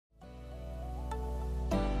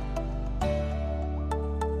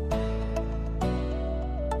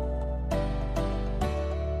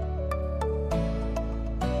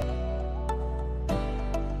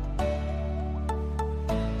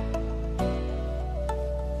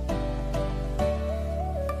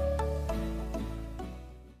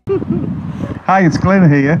Hi, it's Glyn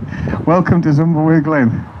here. Welcome to Zumba with Glyn.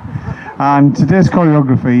 And today's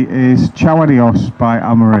choreography is Ciao Adios by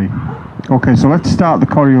Anne-Marie. Okay, so let's start the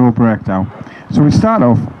choreo breakdown. So we start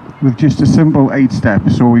off with just a simple 8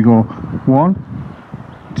 steps. So we go 1,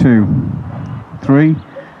 2, 3,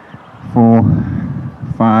 4,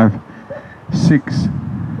 5, 6,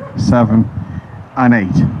 7, and 8.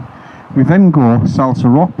 We then go salsa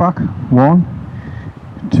rock back. 1,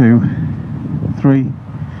 2, 3,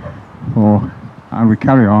 4, and we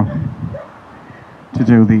carry on to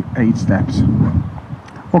do the 8 steps.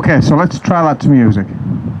 Okay, so let's try that to music.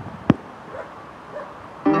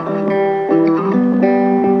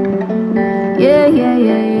 Yeah, yeah,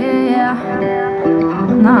 yeah, yeah, yeah.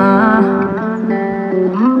 Nah.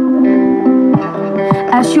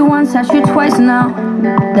 Asked you once, asked you twice now.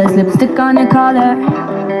 There's lipstick on your collar.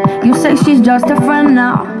 You say she's just a friend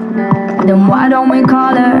now. Then why don't we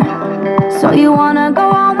call her? So you wanna go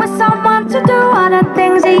on with someone to do all the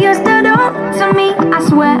things he used to do to me? I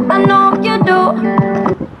swear I know you do.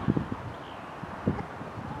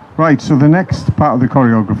 Right, so the next part of the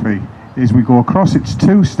choreography is we go across. It's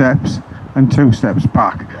 2 steps and 2 steps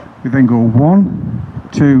back. We then go 1,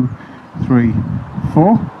 2, 3,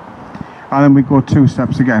 4, and then we go 2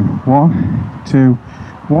 steps again. 1, 2,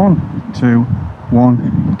 1, 2,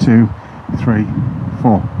 1, 2, 3,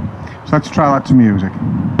 4. So let's try that to music.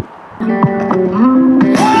 You used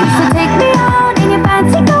to take me out in your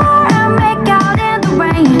fancy car and make out in the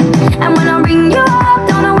rain. And when I ring you up,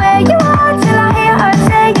 don't know where you are till I hear her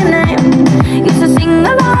say your name. Used to sing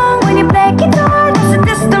along when you play guitar, that's a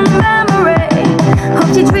distant memory.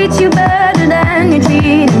 Hope she treats you better than you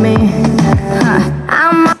treated me.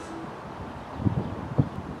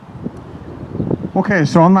 Okay,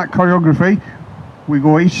 so on that choreography, we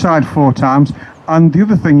go each side 4 times. And the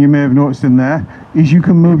other thing you may have noticed in there is you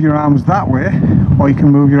can move your arms that way, or you can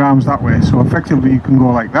move your arms that way. So effectively you can go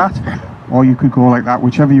like that, or you could go like that,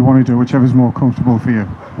 whichever you want to do, whichever's more comfortable for you.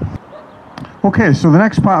 Okay, so the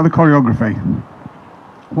next part of the choreography,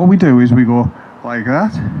 what we do is we go like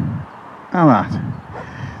that, and that.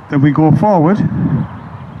 Then we go forward,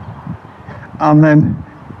 and then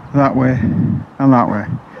that way, and that way,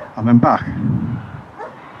 and then back.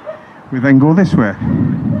 We then go this way,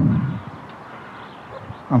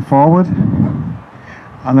 and forward,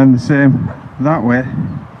 and then the same that way,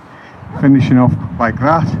 finishing off like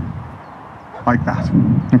that,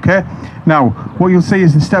 okay? Now what you'll see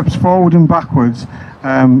is the steps forward and backwards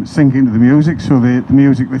sync into the music, so the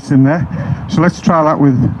music that's in there. So let's try that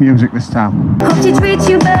with music this time. Hope she treats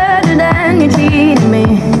you better than you treated me.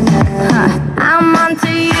 I'm onto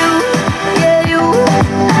you, yeah, you.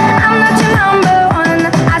 I'm not your number one.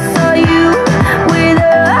 I saw you with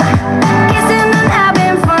her, kissing and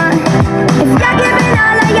having fun. If you're giving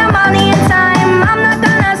all of your money and time, I'm not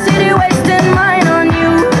gonna sit here wasting mine on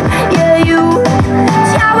you, yeah, you.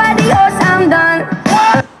 Ciao adios, I'm done.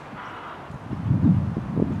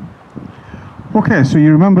 Okay, so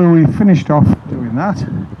you remember we finished off doing that.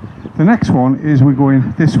 The next one is we're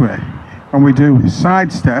going this way, and we do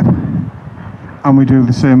side step, and we do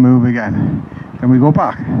the same move again. Then we go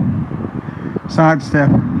back, side step,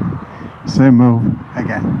 same move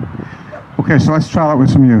again. Okay, so let's try that with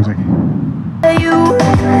some music. You,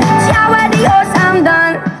 ciao adios, I'm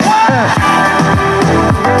done.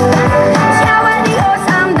 Ciao adios,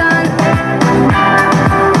 I'm done.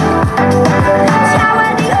 Ciao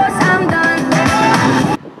adios, I'm done.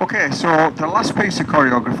 Okay, so the last piece of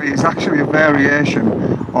choreography is actually a variation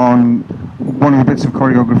on one of the bits of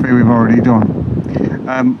choreography we've already done.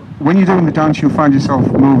 When you're doing the dance, you'll find yourself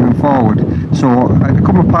moving forward. So at a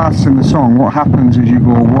couple of parts in the song, what happens is you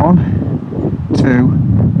go 1, 2,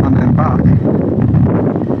 and then back.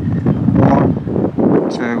 1,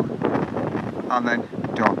 2, and then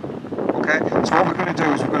done. Okay, so what we're going to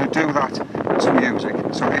do is we're going to do that to music.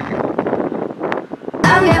 So here you go.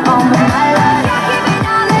 I'll get on with my life. You're giving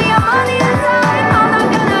all of your money and time. I'm not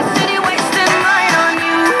gonna sit here wasting mine on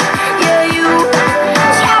you, yeah, you.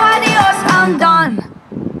 Ciao adios, I'm done.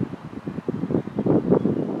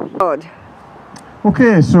 Good.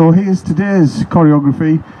 Okay, so here's today's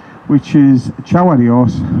choreography, which is Ciao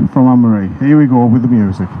Adios from Anne-Marie. Here we go with the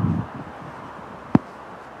music.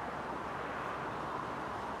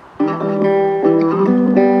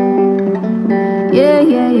 Yeah,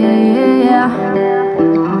 yeah, yeah, yeah, yeah.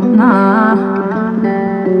 Nah.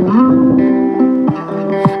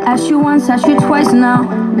 Asked you once, asked you twice now.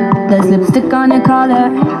 There's lipstick on your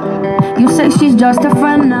collar. You say she's just a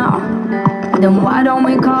friend now. Then why don't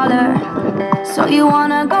we call her? So you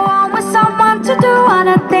wanna go on with someone to do all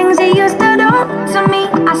the things he used to do to me?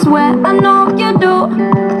 I swear I know you do.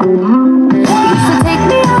 You used to take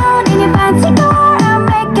me out in your fancy car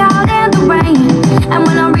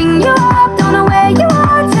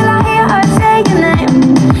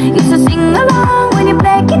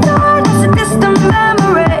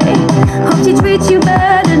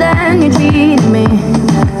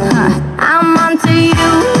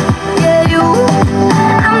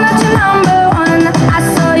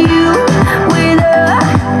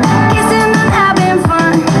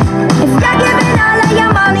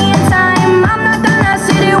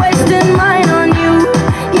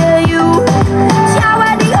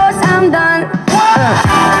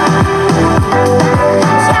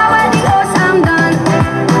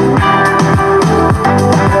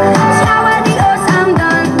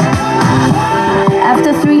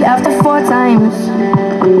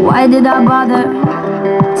did I bother?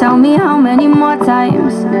 Tell me how many more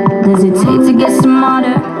times does it take to get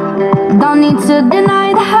smarter? Don't need to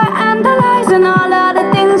deny the hurt and the lies and all of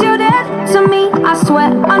the things you did to me. I swear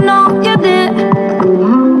I know you did.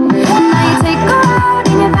 Now you take her out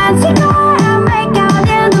in your fancy car and make out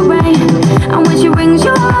in the rain. And when she rings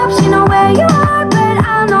you up, she know where you are, but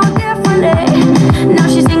I know differently. Now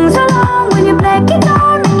she sings along when you play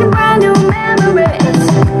guitar, making brand new memories.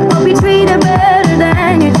 Hope you treat her better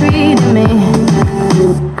than you treated me.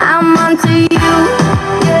 I'm onto you,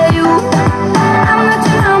 yeah you. I'm not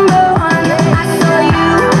your number one. I saw you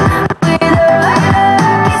with her,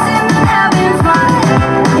 kissing and having fun.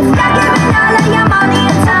 If you're giving all of your money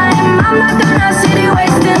and time, I'm not gonna sit here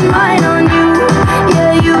wasting mine on you,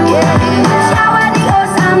 yeah you. Ciao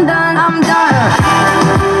adios, I'm done, I'm done.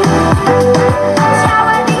 Ciao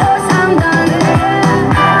adios, I'm done.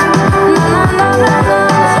 No, no, no, no, no.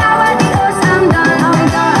 Ciao adios, I'm done, I'm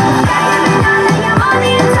done. You're giving all of your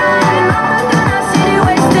money and time, I'm not gonna sit here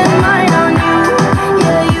wasting mine on you,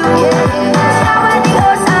 yeah you. Ciao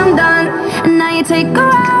adios, I'm done. And now you take off.